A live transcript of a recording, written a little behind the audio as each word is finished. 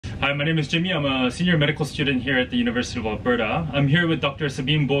Hi, my name is Jimmy. I'm a senior medical student here at the University of Alberta. I'm here with Dr.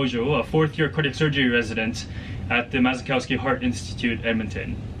 Sabine Bojo, a fourth-year cardiac surgery resident at the Mazakowski Heart Institute,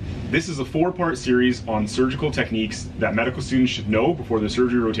 Edmonton. This is a four-part series on surgical techniques that medical students should know before their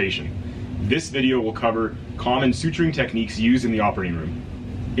surgery rotation. This video will cover common suturing techniques used in the operating room.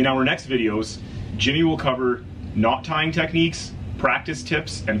 In our next videos, Jimmy will cover knot tying techniques, practice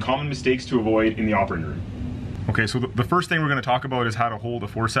tips, and common mistakes to avoid in the operating room. Okay, so the first thing we're going to talk about is how to hold a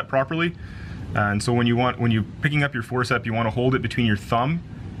forcep properly. And so when you're picking up your forcep, you want to hold it between your thumb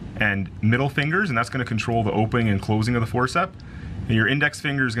and middle fingers, and that's going to control the opening and closing of the forcep. And your index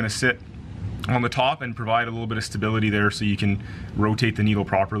finger is going to sit on the top and provide a little bit of stability there so you can rotate the needle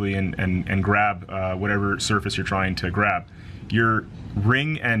properly and grab whatever surface you're trying to grab. Your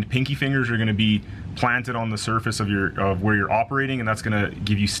ring and pinky fingers are going to be planted on the surface of where you're operating, and that's going to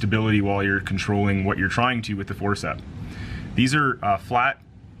give you stability while you're controlling what you're trying to with the forcep. These are flat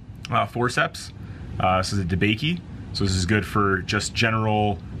forceps. This is a DeBakey, so this is good for just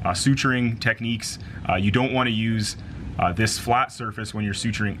general suturing techniques. You don't want to use this flat surface when you're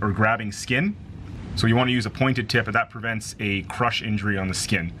suturing or grabbing skin. So you want to use a pointed tip, and that prevents a crush injury on the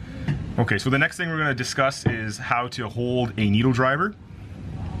skin. Okay, so the next thing we're going to discuss is how to hold a needle driver.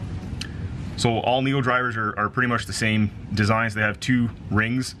 So all needle drivers are pretty much the same designs. They have two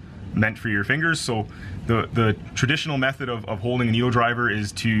rings meant for your fingers. So the traditional method of holding a needle driver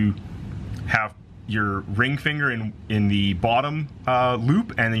is to have your ring finger in the bottom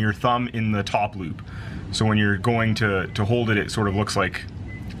loop and then your thumb in the top loop. So when you're going to hold it, it sort of looks like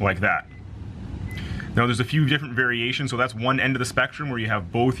that. Now there's a few different variations, so that's one end of the spectrum where you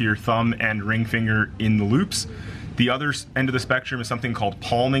have both your thumb and ring finger in the loops. The other end of the spectrum is something called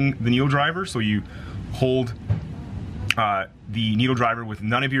palming the needle driver, so you hold the needle driver with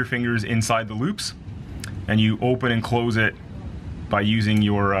none of your fingers inside the loops, and you open and close it by using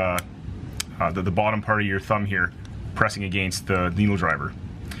your the bottom part of your thumb here, pressing against the needle driver.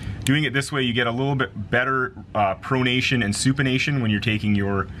 Doing it this way, you get a little bit better pronation and supination when you're taking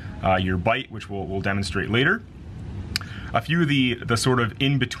your bite, which we'll demonstrate later. A few of the sort of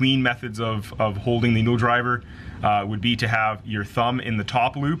in-between methods of holding the needle driver would be to have your thumb in the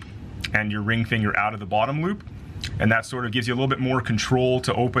top loop and your ring finger out of the bottom loop, and that sort of gives you a little bit more control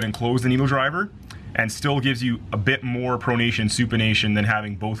to open and close the needle driver, and still gives you a bit more pronation, supination than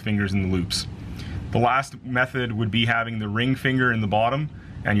having both fingers in the loops. The last method would be having the ring finger in the bottom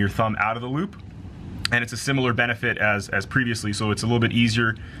and your thumb out of the loop, and it's a similar benefit as previously, so it's a little bit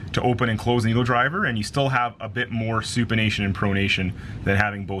easier to open and close the needle driver, and you still have a bit more supination and pronation than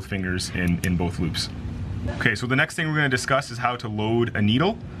having both fingers in both loops. Okay, so the next thing we're going to discuss is how to load a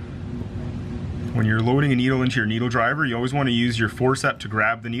needle. When you're loading a needle into your needle driver, you always want to use your forcep to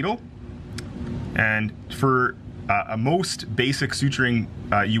grab the needle, and for a most basic suturing,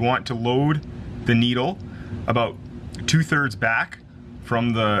 you want to load the needle about 2/3 back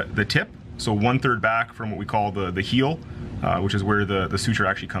from the tip, so 1/3 back from what we call the heel, which is where the suture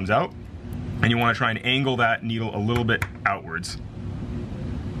actually comes out, and you want to try and angle that needle a little bit outwards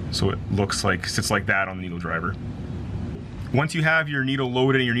so it sits like that on the needle driver. Once you have your needle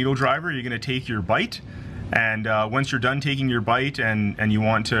loaded in your needle driver, you're going to take your bite, and once you're done taking your bite and you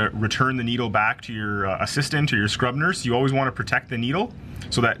want to return the needle back to your assistant or your scrub nurse, you always want to protect the needle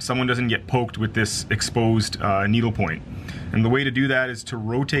so that someone doesn't get poked with this exposed needle point. And the way to do that is to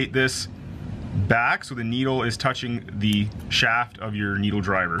rotate this back so the needle is touching the shaft of your needle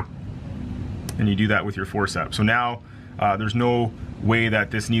driver. And you do that with your forceps. So now there's no way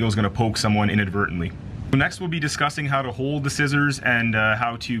that this needle is going to poke someone inadvertently. So next we'll be discussing how to hold the scissors and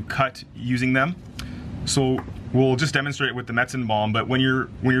how to cut using them. So we'll just demonstrate with the medicine ball, but when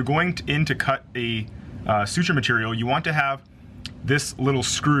you're going in to cut a suture material, you want to have this little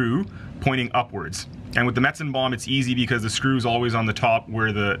screw pointing upwards. And with the medicine bomb, it's easy because the screw is always on the top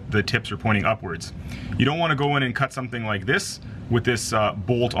where the tips are pointing upwards. You don't want to go in and cut something like this with this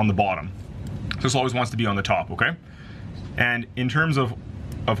bolt on the bottom. This always wants to be on the top, okay? And in terms of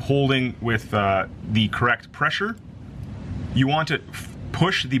holding with the correct pressure, you want to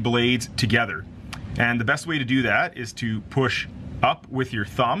push the blades together. And the best way to do that is to push up with your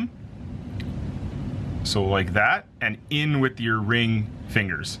thumb, so like that, and in with your ring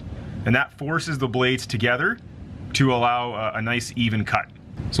fingers. And that forces the blades together to allow a nice even cut.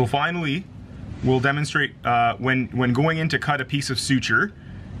 So finally, we'll demonstrate when going in to cut a piece of suture,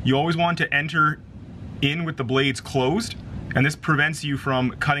 you always want to enter in with the blades closed, and this prevents you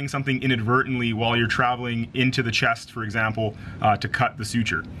from cutting something inadvertently while you're traveling into the chest, for example, to cut the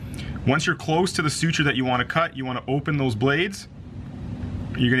suture. Once you're close to the suture that you want to cut, you want to open those blades.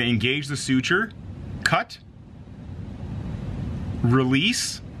 You're going to engage the suture, cut,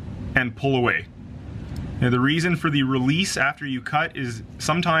 release, and pull away. Now the reason for the release after you cut is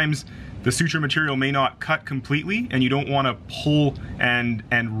sometimes the suture material may not cut completely and you don't want to pull and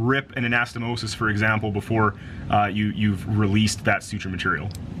rip an anastomosis, for example, before you've released that suture material.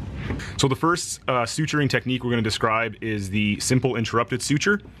 So the first suturing technique we're going to describe is the simple interrupted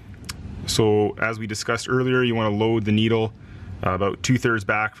suture. So as we discussed earlier, you want to load the needle about 2/3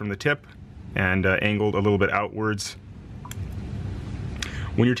 back from the tip and angled a little bit outwards.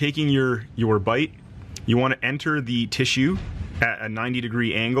 When you're taking your bite, you want to enter the tissue at a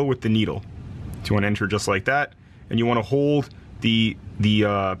 90-degree angle with the needle. So you want to enter just like that, and you want to hold the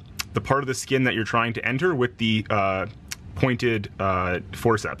part of the skin that you're trying to enter with the pointed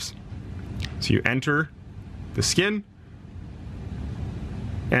forceps. So you enter the skin,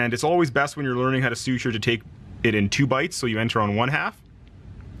 and it's always best when you're learning how to suture to take it in 2 bites, so you enter on 1/2.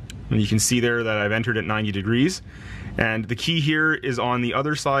 And you can see there that I've entered at 90 degrees. And the key here is on the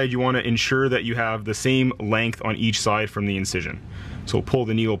other side, you want to ensure that you have the same length on each side from the incision. So pull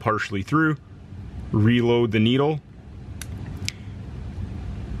the needle partially through, reload the needle,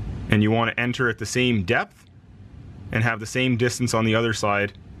 and you want to enter at the same depth and have the same distance on the other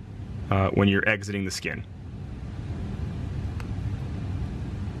side when you're exiting the skin.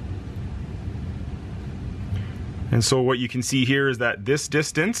 And so what you can see here is that this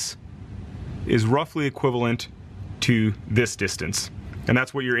distance is roughly equivalent to this distance. And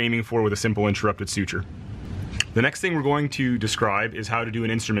that's what you're aiming for with a simple interrupted suture. The next thing we're going to describe is how to do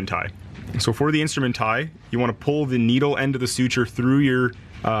an instrument tie. So for the instrument tie, you want to pull the needle end of the suture through your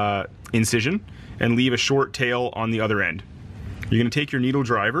incision and leave a short tail on the other end. You're going to take your needle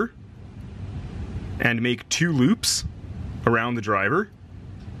driver and make 2 loops around the driver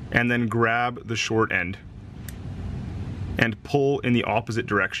and then grab the short end and pull in the opposite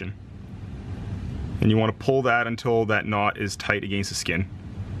direction. And you want to pull that until that knot is tight against the skin.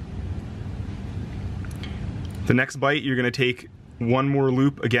 The next bite, you're going to take 1 more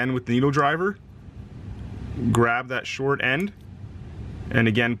loop again with the needle driver, grab that short end, and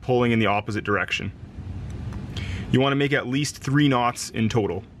again pulling in the opposite direction. You want to make at least 3 knots in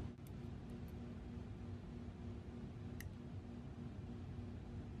total.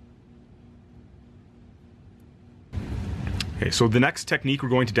 Okay, so the next technique we're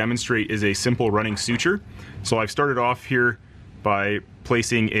going to demonstrate is a simple running suture. So I've started off here by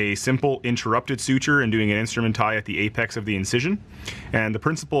placing a simple interrupted suture and doing an instrument tie at the apex of the incision. And the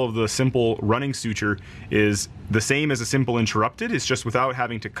principle of the simple running suture is the same as a simple interrupted, it's just without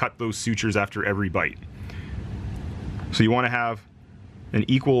having to cut those sutures after every bite. So you want to have an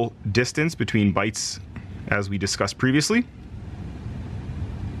equal distance between bites as we discussed previously.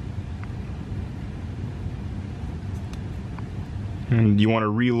 And you want to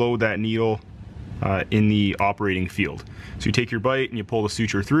reload that needle in the operating field. So you take your bite and you pull the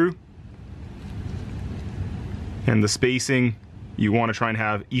suture through. And the spacing, you want to try and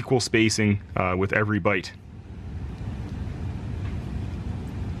have equal spacing with every bite.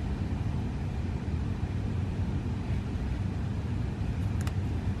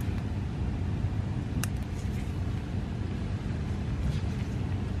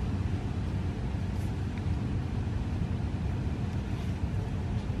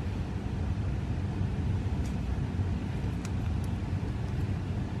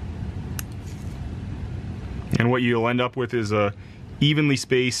 And what you'll end up with is evenly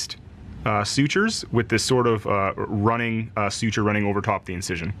spaced sutures with this sort of running suture running over top the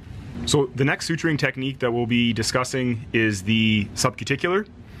incision. So the next suturing technique that we'll be discussing is the subcuticular.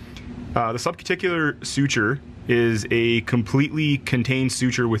 The subcuticular suture is a completely contained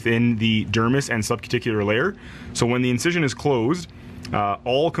suture within the dermis and subcuticular layer. So when the incision is closed,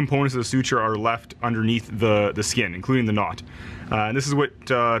 all components of the suture are left underneath the skin, including the knot. And this is what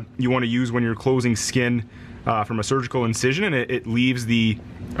you want to use when you're closing skin from a surgical incision, and it leaves the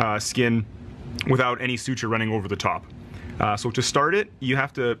skin without any suture running over the top. So to start it, you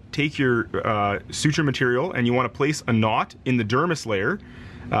have to take your suture material and you want to place a knot in the dermis layer,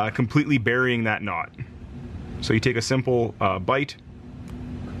 completely burying that knot. So you take a simple bite.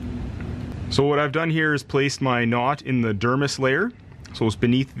 So what I've done here is placed my knot in the dermis layer, so it's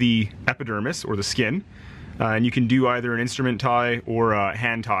beneath the epidermis or the skin, and you can do either an instrument tie or a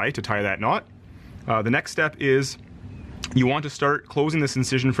hand tie to tie that knot. The next step is you want to start closing this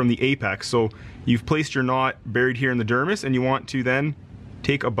incision from the apex. So you've placed your knot buried here in the dermis, and you want to then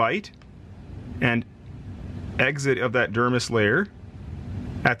take a bite and exit of that dermis layer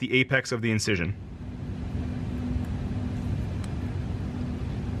at the apex of the incision.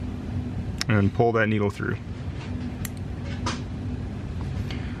 And pull that needle through.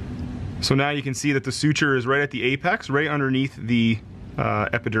 So now you can see that the suture is right at the apex, right underneath the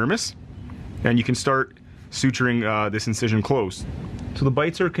epidermis, and you can start suturing this incision closed. So the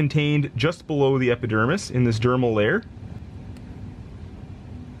bites are contained just below the epidermis in this dermal layer.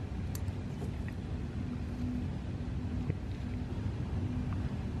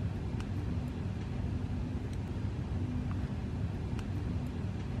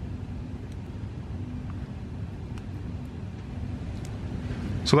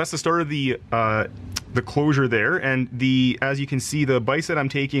 So that's the start of the closure there, and as you can see, the bites that I'm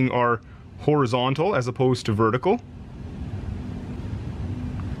taking are horizontal as opposed to vertical.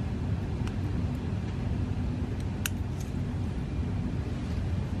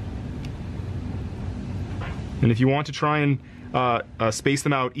 And if you want to try and space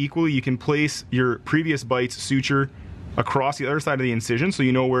them out equally, you can place your previous bite's suture across the other side of the incision so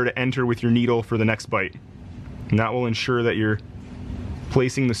you know where to enter with your needle for the next bite. And that will ensure that you're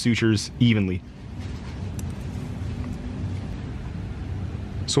placing the sutures evenly.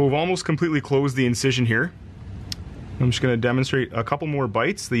 So we've almost completely closed the incision here. I'm just going to demonstrate a couple more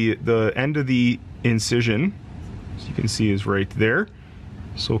bites. The end of the incision, as you can see, is right there.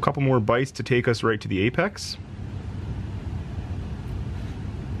 So a couple more bites to take us right to the apex.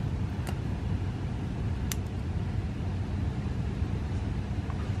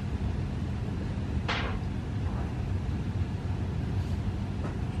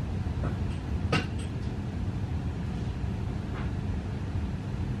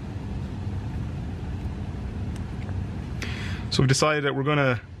 So we've decided that we're going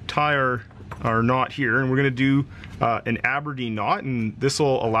to tie our knot here, and we're going to do an Aberdeen knot, and this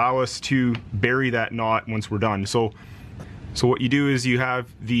will allow us to bury that knot once we're done. So what you do is you have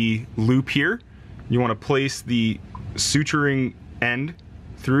the loop here. You want to place the suturing end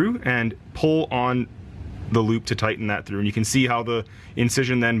through and pull on the loop to tighten that through, and you can see how the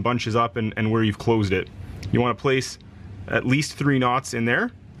incision then bunches up and where you've closed it. You want to place at least 3 knots in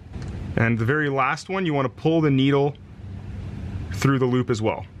there, and the very last one you want to pull the needle through the loop as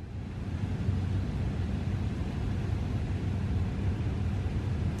well.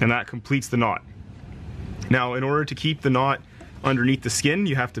 And that completes the knot. Now, in order to keep the knot underneath the skin,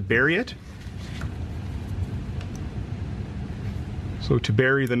 you have to bury it. So to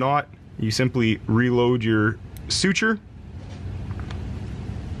bury the knot, you simply reload your suture,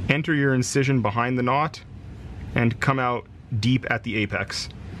 enter your incision behind the knot, and come out deep at the apex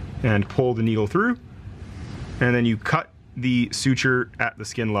and pull the needle through, and then you cut the suture at the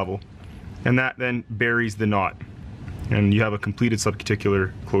skin level, and that then buries the knot, and you have a completed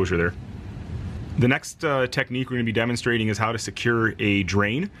subcuticular closure there. The next technique we're going to be demonstrating is how to secure a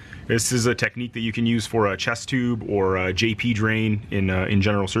drain. This is a technique that you can use for a chest tube or a JP drain in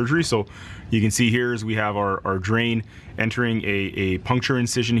general surgery. So you can see here is we have our drain entering a puncture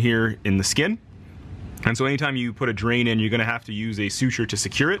incision here in the skin. And so anytime you put a drain in, you're going to have to use a suture to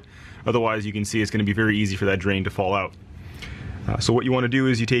secure it. Otherwise, you can see it's going to be very easy for that drain to fall out. So what you want to do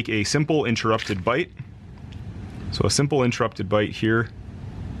is you take a simple interrupted bite. So a simple interrupted bite here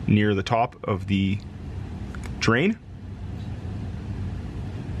near the top of the drain.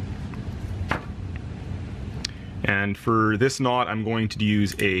 And for this knot, I'm going to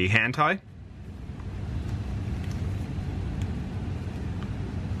use a hand tie.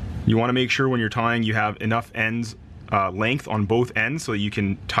 You want to make sure when you're tying you have enough ends, length on both ends, so you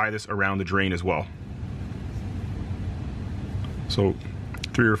can tie this around the drain as well. So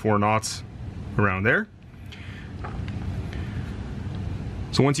 3 or 4 knots around there.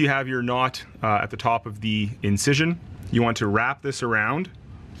 So once you have your knot at the top of the incision, you want to wrap this around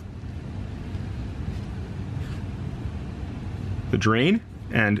the drain,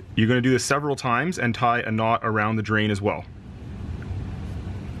 and you're going to do this several times and tie a knot around the drain as well.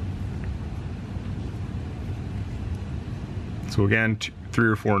 So again, 3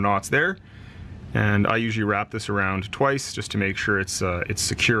 or 4 knots there, and I usually wrap this around twice just to make sure it's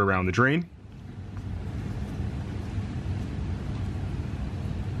secure around the drain.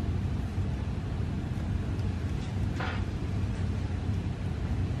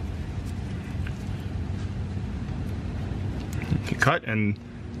 Cut, and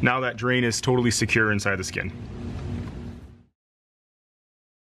now that drain is totally secure inside the skin.